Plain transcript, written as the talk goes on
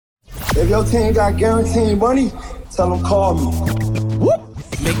If your team got guaranteed money, tell them call me. Whoop.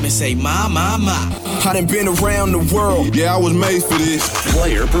 Make me say, my. I done been around the world. Yeah, I was made for this.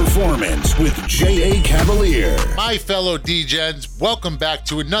 Player Performance with J.A. Cavalier. My fellow D-Gens, welcome back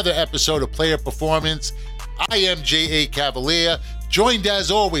to another episode of Player Performance. I am J.A. Cavalier, joined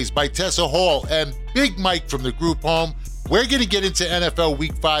as always by Tessa Hall and Big Mike from the group home. We're going to get into NFL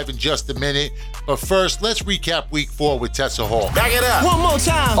Week 5 in just a minute, but first, let's recap Week 4 with Tessa Hall. Back it up. One more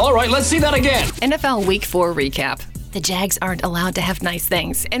time. All right, let's see that again. NFL Week 4 recap. The Jags aren't allowed to have nice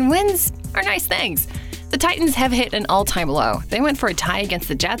things, and wins are nice things. The Titans have hit an all-time low. They went for a tie against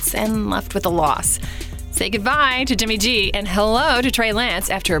the Jets and left with a loss. Say goodbye to Jimmy G and hello to Trey Lance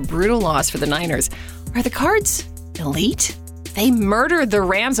after a brutal loss for the Niners. Are the Cards elite? They murdered the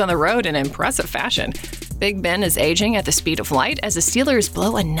Rams on the road in impressive fashion. Big Ben is aging at the speed of light as the Steelers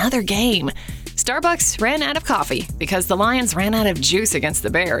blow another game. Starbucks ran out of coffee because the Lions ran out of juice against the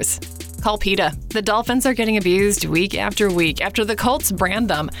Bears. Call PETA. The Dolphins are getting abused week after week after the Colts brand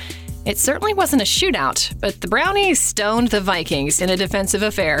them. It certainly wasn't a shootout, but the Brownies stoned the Vikings in a defensive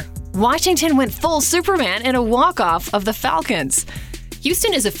affair. Washington went full Superman in a walk-off of the Falcons.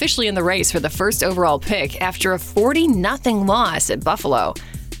 Houston is officially in the race for the first overall pick after a 40-0 loss at Buffalo.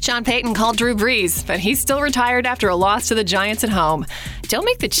 Sean Payton called Drew Brees, but he's still retired after a loss to the Giants at home. Don't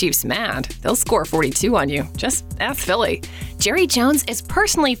make the Chiefs mad. They'll score 42 on you. Just ask Philly. Jerry Jones is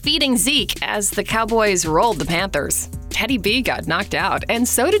personally feeding Zeke as the Cowboys rolled the Panthers. Teddy B got knocked out, and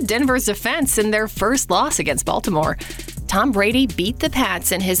so did Denver's defense in their first loss against Baltimore. Tom Brady beat the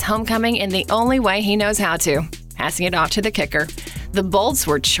Pats in his homecoming in the only way he knows how to, passing it off to the kicker. The Bolts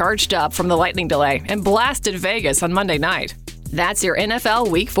were charged up from the lightning delay and blasted Vegas on Monday night. That's your NFL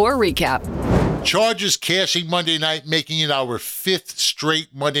Week 4 recap. Chargers cashing Monday night, making it our 5th straight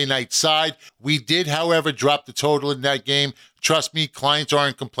Monday night side. We did, however, drop the total in that game. Trust me, clients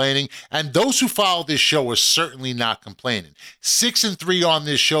aren't complaining, and those who follow this show are certainly not complaining. 6-3 on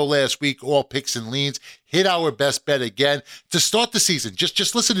this show last week, all picks and leans. Hit our best bet again. To start the season,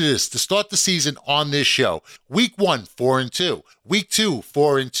 just listen to this. To start the season on this show, Week 1, 4-2. Week 2,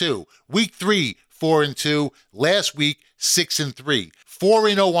 4-2. Week 3, 4-2. Last week, 6-3.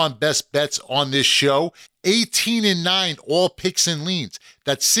 4-0 on best bets on this show. 18-9 all picks and leans.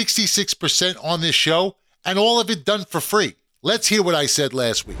 That's 66% on this show, and all of it done for free. Let's hear what I said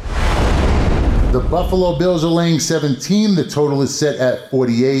last week. The Buffalo Bills are laying 17. The total is set at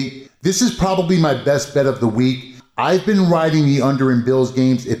 48. This is probably my best bet of the week. I've been riding the under in Bills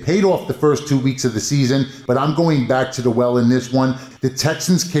games. It paid off the first 2 weeks of the season, but I'm going back to the well in this one. The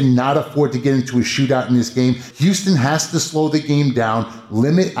Texans cannot afford to get into a shootout in this game. Houston has to slow the game down,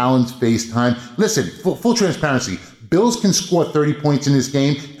 limit Allen's face time. Listen, full transparency, Bills can score 30 points in this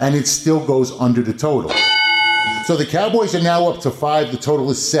game, and it still goes under the total. So the Cowboys are now up to 5. The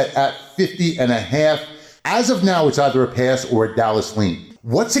total is set at 50.5. As of now, it's either a pass or a Dallas lean.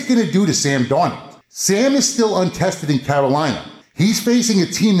 What's it going to do to Sam Darnold? Sam is still untested in Carolina. He's facing a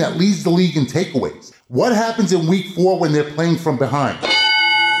team that leads the league in takeaways. What happens in Week 4 when they're playing from behind?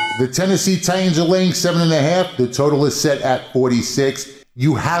 The Tennessee Titans are laying 7.5. The total is set at 46.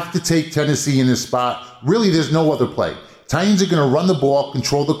 You have to take Tennessee in this spot. Really, there's no other play. Titans are going to run the ball,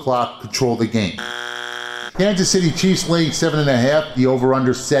 control the clock, control the game. Kansas City Chiefs laying 7.5. The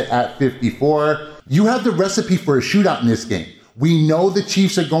over-under set at 54. You have the recipe for a shootout in this game. We know the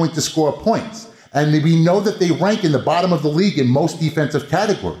Chiefs are going to score points. And we know that they rank in the bottom of the league in most defensive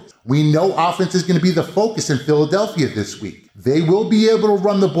categories. We know offense is going to be the focus in Philadelphia this week. They will be able to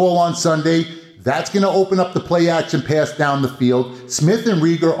run the ball on Sunday. That's going to open up the play action pass down the field. Smith and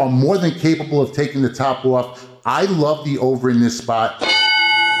Rieger are more than capable of taking the top off. I love the over in this spot.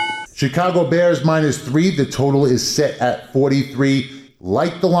 Chicago Bears -3. The total is set at 43.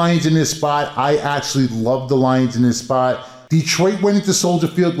 Like the Lions in this spot. I actually love the Lions in this spot. Detroit went into Soldier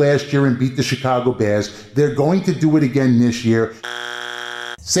Field last year and beat the Chicago Bears. They're going to do it again this year.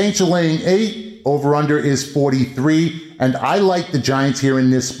 Saints are laying 8. Over-under is 43. And I like the Giants here in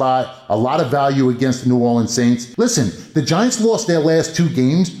this spot. A lot of value against the New Orleans Saints. Listen, the Giants lost their last 2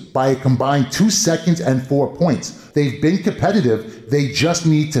 games by a combined 2 seconds and 4 points. They've been competitive. They just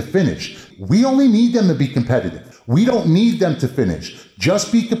need to finish. We only need them to be competitive. We don't need them to finish.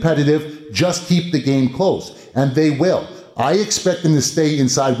 Just be competitive. Just keep the game close. And they will. I expect them to stay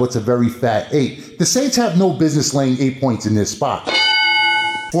inside what's a very fat 8. The Saints have no business laying 8 points in this spot.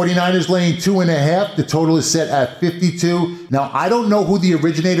 49ers laying 2.5. The total is set at 52. Now, I don't know who the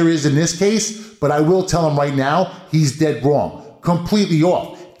originator is in this case, but I will tell him right now, he's dead wrong. Completely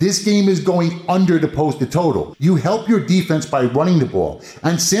off. This game is going under the posted total. You help your defense by running the ball.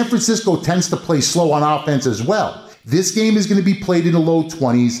 And San Francisco tends to play slow on offense as well. This game is going to be played in the low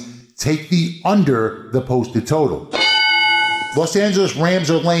 20s. take the under the posted total. Los Angeles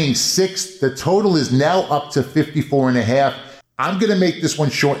Rams are laying 6. The total is now up to 54.5. I'm going to make this one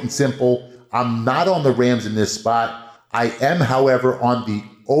short and simple. I'm not on the Rams in this spot. I am, however, on the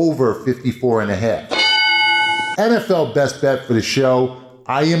over 54.5. NFL best bet for the show.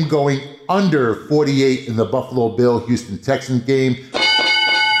 I am going under 48 in the Buffalo Bill-Houston Texans game.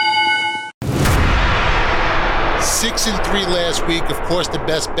 6-3 last week. Of course, the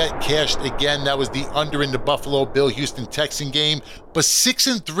best bet cashed again. That was the under in the Buffalo Bill-Houston Texan game. But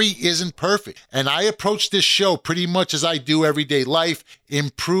 6-3 isn't perfect. And I approach this show pretty much as I do everyday life.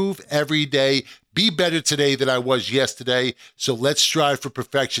 Improve every day. Be better today than I was yesterday. So let's strive for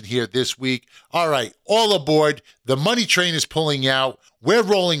perfection here this week. All right, all aboard. The money train is pulling out. We're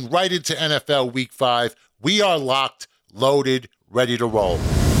rolling right into NFL Week 5. We are locked, loaded, ready to roll.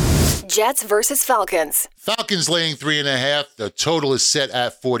 Jets versus Falcons. Falcons laying 3.5. The total is set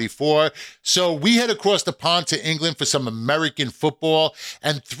at 44. So we head across the pond to England for some American football,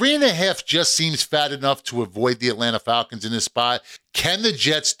 and 3.5 just seems fat enough to avoid the Atlanta Falcons in this spot. Can the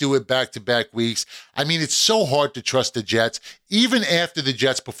Jets do it back-to-back weeks? I mean, it's so hard to trust the Jets, even after the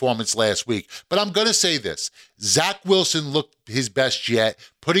Jets' performance last week. But I'm going to say this. Zach Wilson looked his best yet,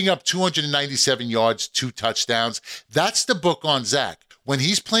 putting up 297 yards, 2 touchdowns. That's the book on Zach. When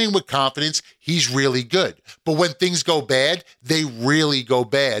he's playing with confidence, he's really good. But when things go bad, they really go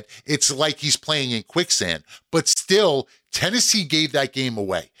bad. It's like he's playing in quicksand. But still, Tennessee gave that game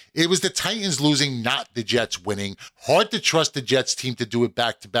away. It was the Titans losing, not the Jets winning. Hard to trust the Jets team to do it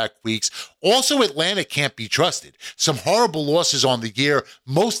back-to-back weeks. Also, Atlanta can't be trusted. Some horrible losses on the year,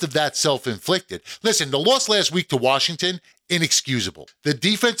 most of that self-inflicted. Listen, the loss last week to Washington, inexcusable. The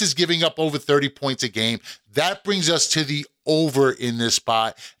defense is giving up over 30 points a game. That brings us to the over in this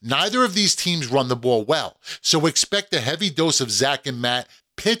spot. Neither of these teams run the ball well, so expect a heavy dose of Zach and Matt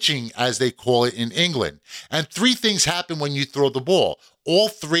pitching, as they call it in England. And 3 things happen when you throw the ball. All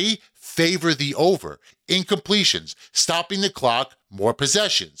 3 favor the over. Incompletions, stopping the clock, more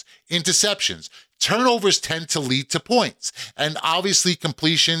possessions. Interceptions, turnovers tend to lead to points. And obviously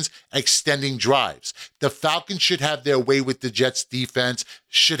completions, extending drives. The Falcons should have their way with the Jets defense,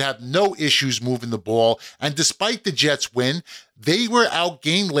 should have no issues moving the ball. And despite the Jets win, they were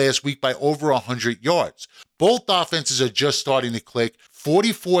outgained last week by over 100 yards. Both offenses are just starting to click.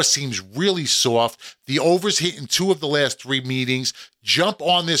 44 seems really soft. The overs hit in 2 of the last 3 meetings. Jump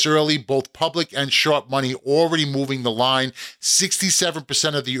on this early. Both public and sharp money already moving the line.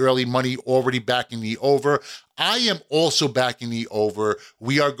 67% of the early money already backing the over. I am also backing the over.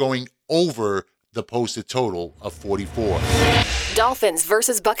 We are going over the posted total of 44. Dolphins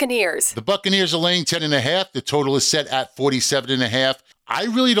versus Buccaneers. The Buccaneers are laying 10.5. The total is set at 47.5. I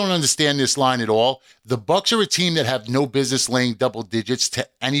really don't understand this line at all. The Bucs are a team that have no business laying double digits to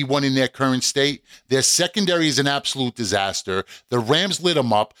anyone in their current state. Their secondary is an absolute disaster. The Rams lit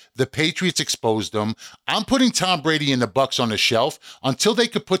them up. The Patriots exposed them. I'm putting Tom Brady and the Bucs on the shelf until they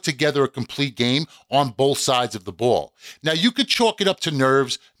could put together a complete game on both sides of the ball. Now, you could chalk it up to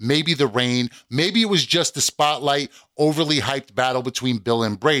nerves, maybe the rain, maybe it was just the spotlight, overly hyped battle between Bill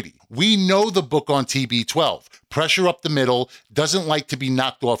and Brady. We know the book on TB12. Pressure up the middle, doesn't like to be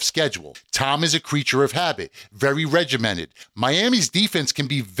knocked off schedule. Tom is a creature of habit, very regimented. Miami's defense can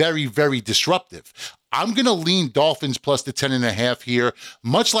be very, very disruptive. I'm going to lean Dolphins plus the 10.5 here.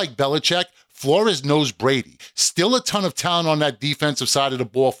 Much like Belichick, Flores knows Brady. Still a ton of talent on that defensive side of the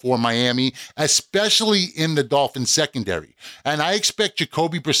ball for Miami, especially in the Dolphins secondary. And I expect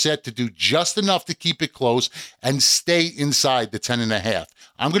Jacoby Brissett to do just enough to keep it close and stay inside the 10.5.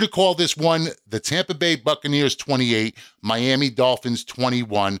 I'm going to call this one the Tampa Bay Buccaneers 28, Miami Dolphins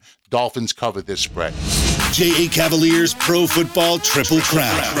 21. Dolphins cover this spread. J.A. Cavaliers Pro Football Triple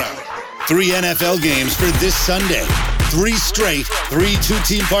Crown. 3 NFL games for this Sunday. 3 straight, 3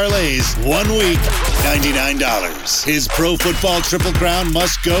 two-team parlays, 1 week, $99. His Pro Football Triple Crown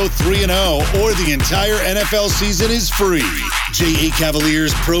must go 3-0 or the entire NFL season is free. J.A.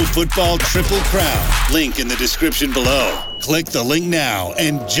 Cavaliers Pro Football Triple Crown. Link in the description below. Click the link now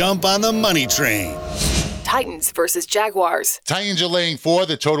and jump on the money train. Titans versus Jaguars. Titans are laying 4.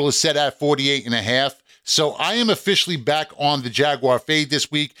 The total is set at 48.5. So I am officially back on the Jaguar fade this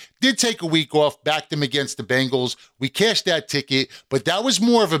week. Did take a week off, backed them against the Bengals. We cashed that ticket, but that was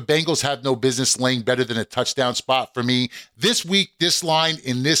more of a Bengals have no business laying better than a touchdown spot for me. This week, this line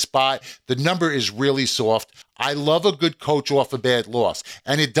in this spot, the number is really soft. I love a good coach off a bad loss,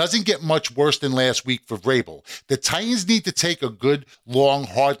 and it doesn't get much worse than last week for Vrabel. The Titans need to take a good, long,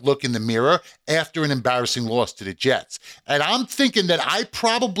 hard look in the mirror after an embarrassing loss to the Jets. And I'm thinking that I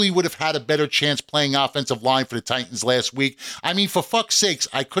probably would have had a better chance playing offensive line for the Titans last week. I mean, for fuck's sakes,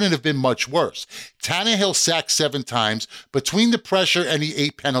 I couldn't have been much worse. Tannehill sacked 7 times. Between the pressure and the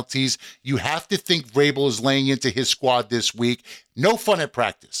 8 penalties, you have to think Vrabel is laying into his squad this week. No fun at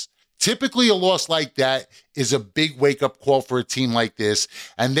practice. Typically, a loss like that is a big wake-up call for a team like this,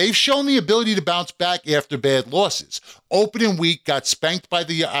 and they've shown the ability to bounce back after bad losses. Opening week, got spanked by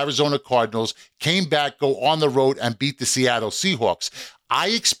the Arizona Cardinals, came back, go on the road, and beat the Seattle Seahawks. I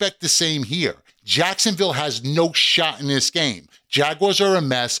expect the same here. Jacksonville has no shot in this game. Jaguars are a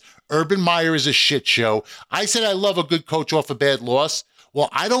mess. Urban Meyer is a shit show. I said I love a good coach off a bad loss. Well,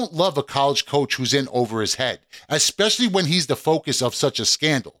 I don't love a college coach who's in over his head, especially when he's the focus of such a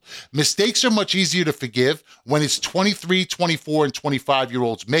scandal. Mistakes are much easier to forgive when it's 23, 24, and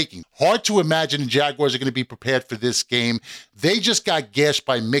 25-year-olds making. Hard to imagine the Jaguars are going to be prepared for this game. They just got gashed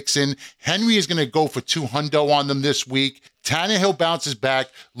by Mixon. Henry is going to go for 200 on them this week. Tannehill bounces back.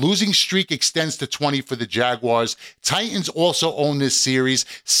 Losing streak extends to 20 for the Jaguars. Titans also own this series.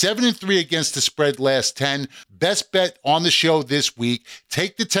 7-3 against the spread last 10. Best bet on the show this week.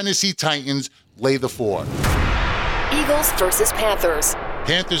 Take the Tennessee Titans. Lay the 4. Eagles versus Panthers.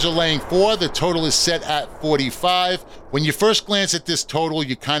 Panthers are laying 4. The total is set at 45. When you first glance at this total,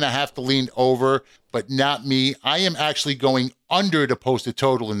 you kind of have to lean over, but not me. I am actually going under to post a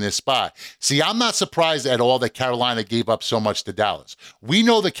total in this spot. See, I'm not surprised at all that Carolina gave up so much to Dallas. We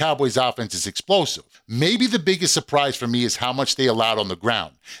know the Cowboys' offense is explosive. Maybe the biggest surprise for me is how much they allowed on the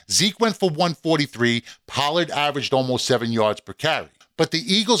ground. Zeke went for 143. Pollard averaged almost 7 yards per carry. But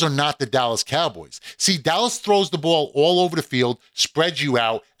the Eagles are not the Dallas Cowboys. See, Dallas throws the ball all over the field, spreads you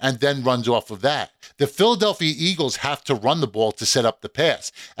out, and then runs off of that. The Philadelphia Eagles have to run the ball to set up the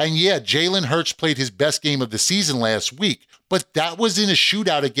pass. And yeah, Jalen Hurts played his best game of the season last week, but that was in a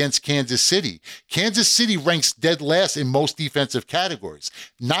shootout against Kansas City. Kansas City ranks dead last in most defensive categories.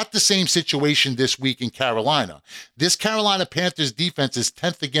 Not the same situation this week in Carolina. This Carolina Panthers defense is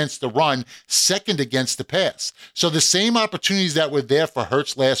 10th against the run, 2nd against the pass. So the same opportunities that were there for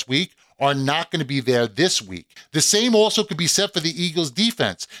Hurts last week are not going to be there this week. The same also could be said for the Eagles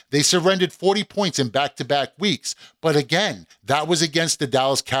defense. They surrendered 40 points in back-to-back weeks. But again, that was against the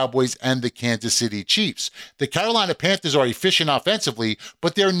Dallas Cowboys and the Kansas City Chiefs. The Carolina Panthers are efficient offensively,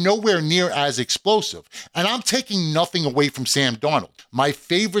 but they're nowhere near as explosive. And I'm taking nothing away from Sam Darnold, my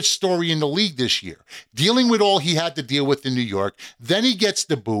favorite story in the league this year. Dealing with all he had to deal with in New York, then he gets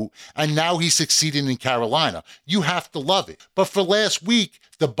the boot, and now he's succeeding in Carolina. You have to love it. But for last week,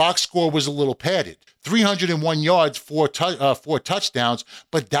 the box score was a little padded. 301 yards, 4 touchdowns,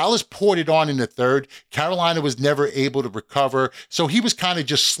 but Dallas poured it on in the third. Carolina was never able to recover, so he was kind of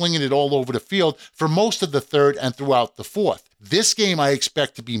just slinging it all over the field for most of the third and throughout the fourth. This game I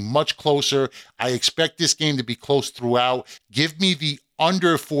expect to be much closer. I expect this game to be close throughout. Give me the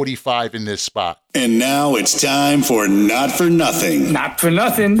under 45 in this spot. And now it's time for Not For Nothing. Not for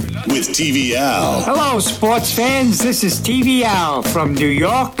nothing. With TV Al. Hello, sports fans. This is TV Al from New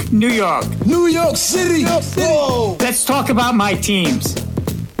York, New York. New York City. Whoa. Let's talk about my teams.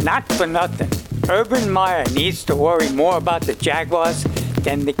 Not for nothing. Urban Meyer needs to worry more about the Jaguars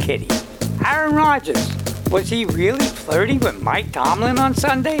than the kitty. Aaron Rodgers, was he really flirting with Mike Tomlin on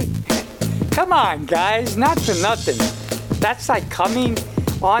Sunday? Come on, guys. Not for nothing. That's like coming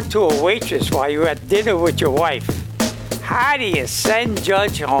onto a waitress while you're at dinner with your wife. How do you send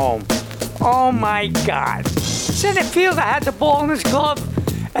Judge home? Oh my God. Center fielder had the ball in his glove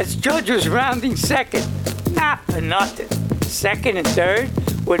as Judge was rounding second. Not for nothing. Second and third,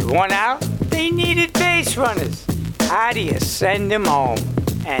 with 1 out, they needed base runners. How do you send him home?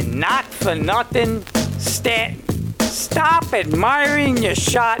 And not for nothing, Stanton. Stop admiring your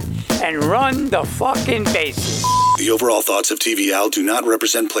shot and run the fucking bases. The overall thoughts of TV Al do not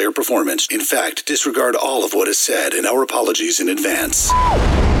represent player performance. In fact, disregard all of what is said, and our apologies in advance.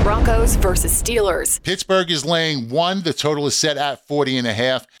 Broncos versus Steelers. Pittsburgh is laying 1. The total is set at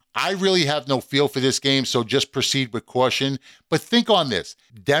 40.5. I really have no feel for this game, so just proceed with caution. But think on this.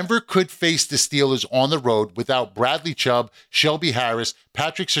 Denver could face the Steelers on the road without Bradley Chubb, Shelby Harris,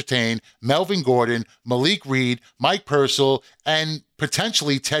 Patrick Surtain, Melvin Gordon, Malik Reed, Mike Purcell, and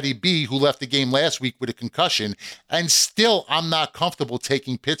potentially Teddy B, who left the game last week with a concussion. And still, I'm not comfortable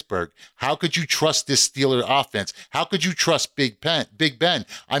taking Pittsburgh. How could you trust this Steeler offense? How could you trust Big Ben?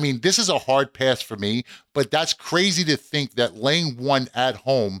 I mean, this is a hard pass for me, but that's crazy to think that laying 1 at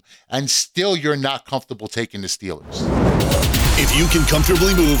home and still you're not comfortable taking the Steelers. If you can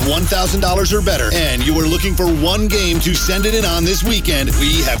comfortably move $1,000 or better and you are looking for one game to send it in on this weekend,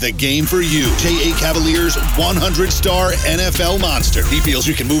 we have the game for you. J.A. Cavaliers 100-star NFL monster. He feels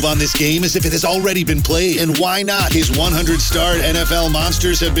you can move on this game as if it has already been played. And why not? His 100-star NFL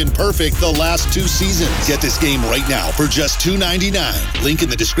monsters have been perfect the last 2 seasons. Get this game right now for just $2.99. Link in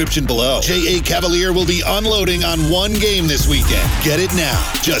the description below. J.A. Cavalier will be unloading on one game this weekend. Get it now.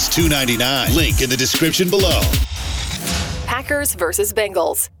 Just $2.99. Link in the description below. Packers versus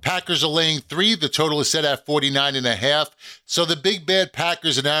Bengals. Packers are laying 3. The total is set at 49.5. So the big bad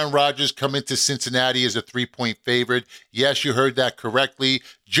Packers and Aaron Rodgers come into Cincinnati as a 3-point favorite. Yes, you heard that correctly.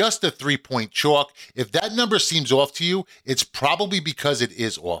 Just a 3-point chalk. If that number seems off to you, it's probably because it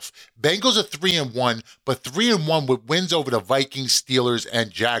is off. Bengals are 3-1, but 3-1 with wins over the Vikings, Steelers, and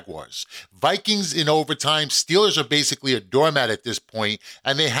Jaguars. Vikings in overtime. Steelers are basically a doormat at this point,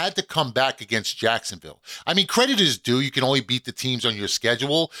 and they had to come back against Jacksonville. I mean, credit is due. You can only beat the teams on your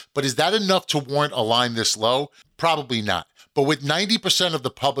schedule, but is that enough to warrant a line this low? Probably not. But with 90% of the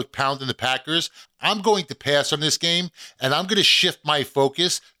public pounding the Packers, I'm going to pass on this game, and I'm going to shift my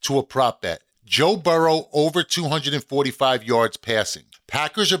focus to a prop bet. Joe Burrow over 245 yards passing.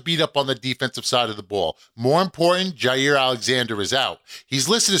 Packers are beat up on the defensive side of the ball. More important, Jair Alexander is out. He's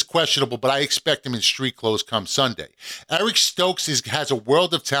listed as questionable, but I expect him in street clothes come Sunday. Eric Stokes has a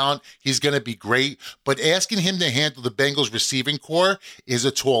world of talent. He's going to be great, but asking him to handle the Bengals receiving core is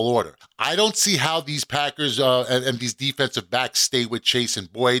a tall order. I don't see how these Packers and these defensive backs stay with Chase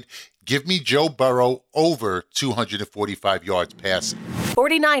and Boyd. Give me Joe Burrow over 245 yards passing.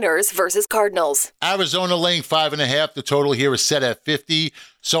 49ers versus Cardinals. Arizona laying 5.5. The total here is set at 50.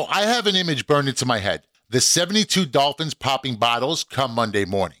 So I have an image burned into my head. The 72 Dolphins popping bottles come Monday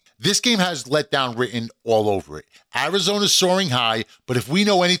morning. This game has letdown written all over it. Arizona's soaring high, but if we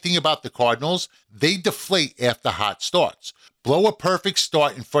know anything about the Cardinals, they deflate after hot starts. Blow a perfect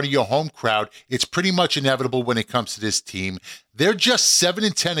start in front of your home crowd. It's pretty much inevitable when it comes to this team. They're just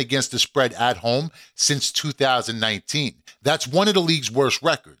 7-10 against the spread at home since 2019. That's one of the league's worst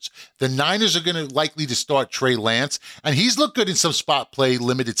records. The Niners are going to likely to start Trey Lance, and he's looked good in some spot play,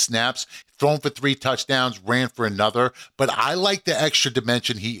 limited snaps, thrown for 3 touchdowns, ran for another, but I like the extra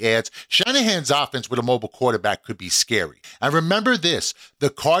dimension he adds. Shanahan's offense with a mobile quarterback could be scary. And remember this,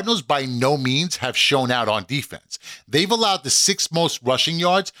 the Cardinals by no means have shown out on defense. They've allowed the 6th most rushing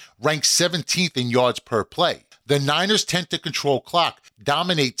yards, ranked 17th in yards per play. The Niners tend to control clock,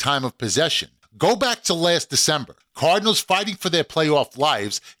 dominate time of possession. Go back to last December. Cardinals fighting for their playoff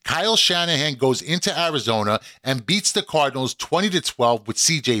lives. Kyle Shanahan goes into Arizona and beats the Cardinals 20-12 with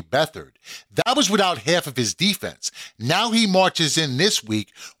C.J. Beathard. That was without half of his defense. Now he marches in this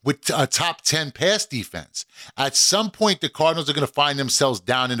week with a top 10 pass defense. At some point, the Cardinals are going to find themselves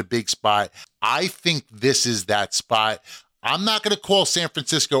down in a big spot. I think this is that spot. I'm not going to call San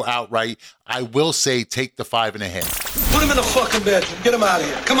Francisco outright. I will say take the 5.5. Put him in the fucking bedroom. Get him out of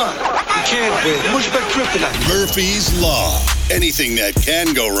here. Come on. You can't be. Push back kryptonite. Murphy's Law. Anything that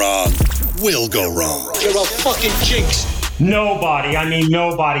can go wrong will go wrong. You're a fucking jinx. Nobody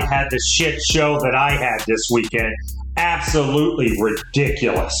had the shit show that I had this weekend. Absolutely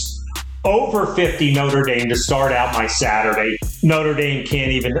ridiculous. Over 50 Notre Dame to start out my Saturday. Notre Dame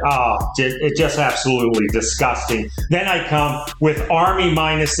can't even, it's just absolutely disgusting. Then I come with Army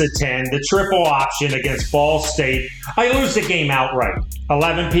minus the 10, the triple option against Ball State. I lose the game outright.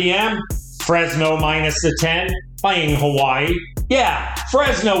 11 p.m., Fresno minus the 10, playing Hawaii. Yeah,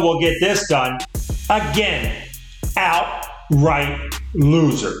 Fresno will get this done. Again, outright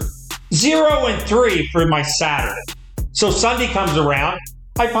loser. 0-3 for my Saturday. So Sunday comes around.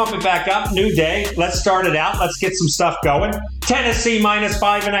 I pump it back up, new day. Let's start it out. Let's get some stuff going. Tennessee minus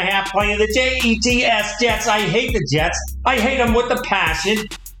 5.5 playing the Jets. Jets. I hate the Jets. I hate them with the passion.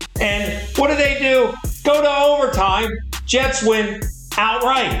 And what do? Go to overtime. Jets win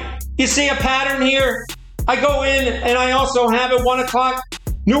outright. You see a pattern here? I go in and I also have at 1 o'clock.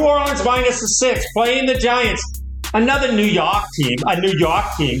 New Orleans minus the 6 playing the Giants. Another New York team.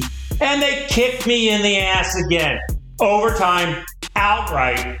 And they kick me in the ass again. Overtime.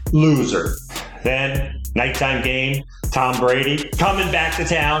 Outright loser. Then, nighttime game, Tom Brady coming back to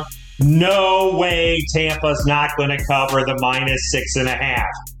town. No way Tampa's not going to cover the minus 6.5.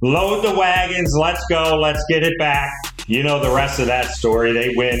 Load the wagons. Let's go. Let's get it back. You know the rest of that story.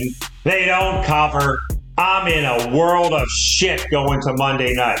 They win. They don't cover. I'm in a world of shit going to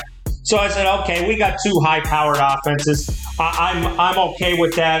Monday night. So I said, okay, we got 2 high-powered offenses. I'm okay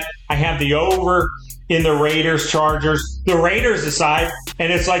with that. I have the over in the Raiders-Chargers. The Raiders decide,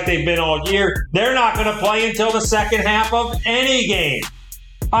 and it's like they've been all year, they're not going to play until the second half of any game.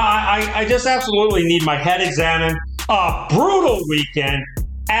 I just absolutely need my head examined. A brutal weekend.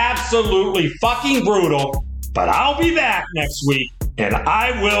 Absolutely fucking brutal. But I'll be back next week, and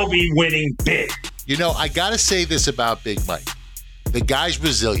I will be winning big. You know, I gotta say this about Big Mike. The guy's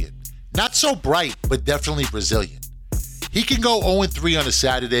resilient. Not so bright, but definitely resilient. He can go 0-3 on a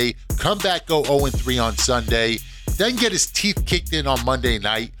Saturday, come back, go 0-3 on Sunday, then get his teeth kicked in on Monday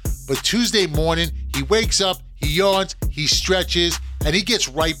night. But Tuesday morning, he wakes up, he yawns, he stretches, and he gets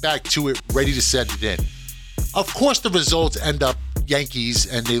right back to it, ready to send it in. Of course, the results end up Yankees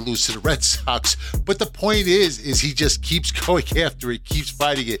and they lose to the Red Sox. But the point is he just keeps going after it, keeps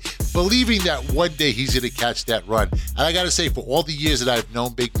fighting it, believing that one day he's going to catch that run. And I got to say, for all the years that I've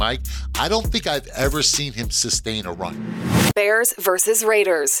known Big Mike, I don't think I've ever seen him sustain a run. Bears versus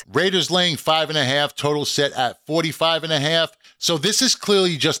Raiders. Raiders laying 5.5, total set at 45.5. So this is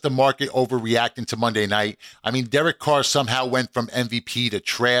clearly just the market overreacting to Monday night. I mean, Derek Carr somehow went from MVP to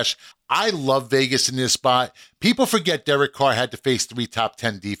trash. I love Vegas in this spot. People forget Derek Carr had to face 3 top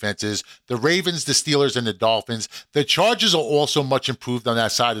 10 defenses, the Ravens, the Steelers, and the Dolphins. The Chargers are also much improved on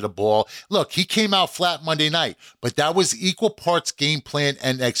that side of the ball. Look, he came out flat Monday night, but that was equal parts game plan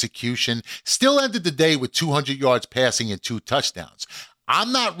and execution. Still ended the day with 200 yards passing and 2 touchdowns.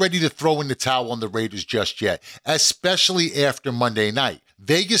 I'm not ready to throw in the towel on the Raiders just yet, especially after Monday night.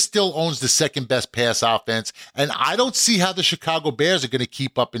 Vegas still owns the second best pass offense, and I don't see how the Chicago Bears are going to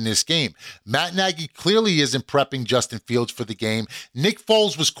keep up in this game. Matt Nagy clearly isn't prepping Justin Fields for the game. Nick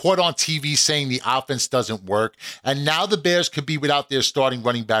Foles was caught on TV saying the offense doesn't work, and now the Bears could be without their starting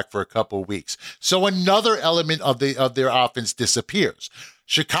running back for a couple of weeks. So another element of their offense disappears.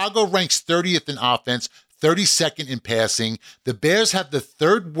 Chicago ranks 30th in offense, 32nd in passing. The Bears have the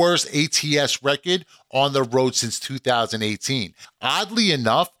 3rd worst ATS record on the road since 2018. Oddly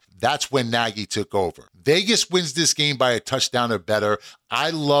enough, that's when Nagy took over. Vegas wins this game by a touchdown or better.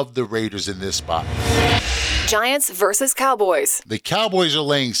 I love the Raiders in this spot. Giants versus Cowboys. The Cowboys are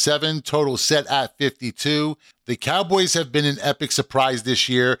laying 7, total set at 52. The Cowboys have been an epic surprise this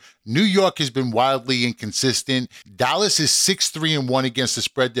year. New York has been wildly inconsistent. Dallas is 6-3-1 against the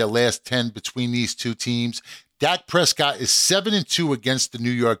spread their last 10 between these two teams. Dak Prescott is 7-2 against the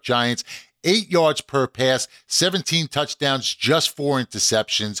New York Giants. 8 yards per pass, 17 touchdowns, just 4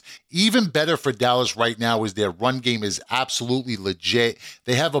 interceptions. Even better for Dallas right now is their run game is absolutely legit.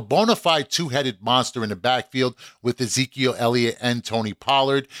 They have a bona fide 2-headed monster in the backfield with Ezekiel Elliott and Tony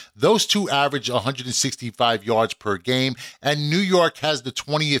Pollard. Those two average 165 yards per game, and New York has the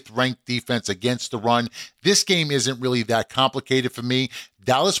 20th ranked defense against the run. This game isn't really that complicated for me.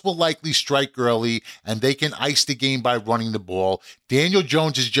 Dallas will likely strike early, and they can ice the game by running the ball. Daniel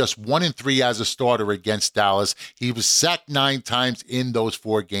Jones is just 1-3 as a starter against Dallas. He was sacked 9 times in those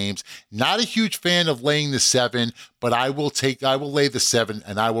 4 games. Not a huge fan of laying the 7, but I will lay the 7,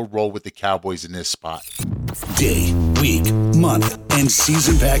 and I will roll with the Cowboys in this spot. Day, week, month, and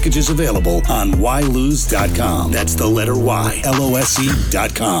season packages available on whylose.com. That's the letter Y,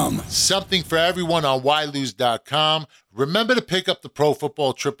 LOSE.com. Something for everyone on whylose.com. Remember to pick up the Pro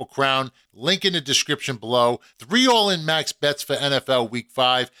Football Triple Crown. Link in the description below. 3 all-in max bets for NFL Week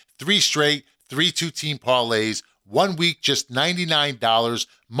 5. 3 straight, 3 two-team parlays. 1 week, just $99.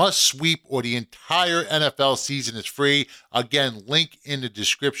 Must sweep or the entire NFL season is free. Again, link in the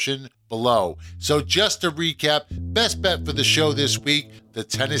description below. So just to recap, best bet for the show this week, the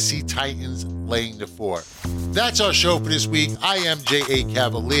Tennessee Titans laying the 4. That's our show for this week. I am J.A.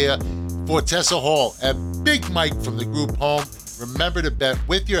 Cavalier. For Tessa Hall and Big Mike from the group home, remember to bet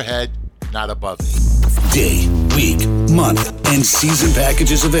with your head, not above it. Day, week, month, and season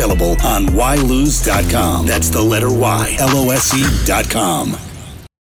packages available on whylose.com. That's the letter Y, LOSE.com.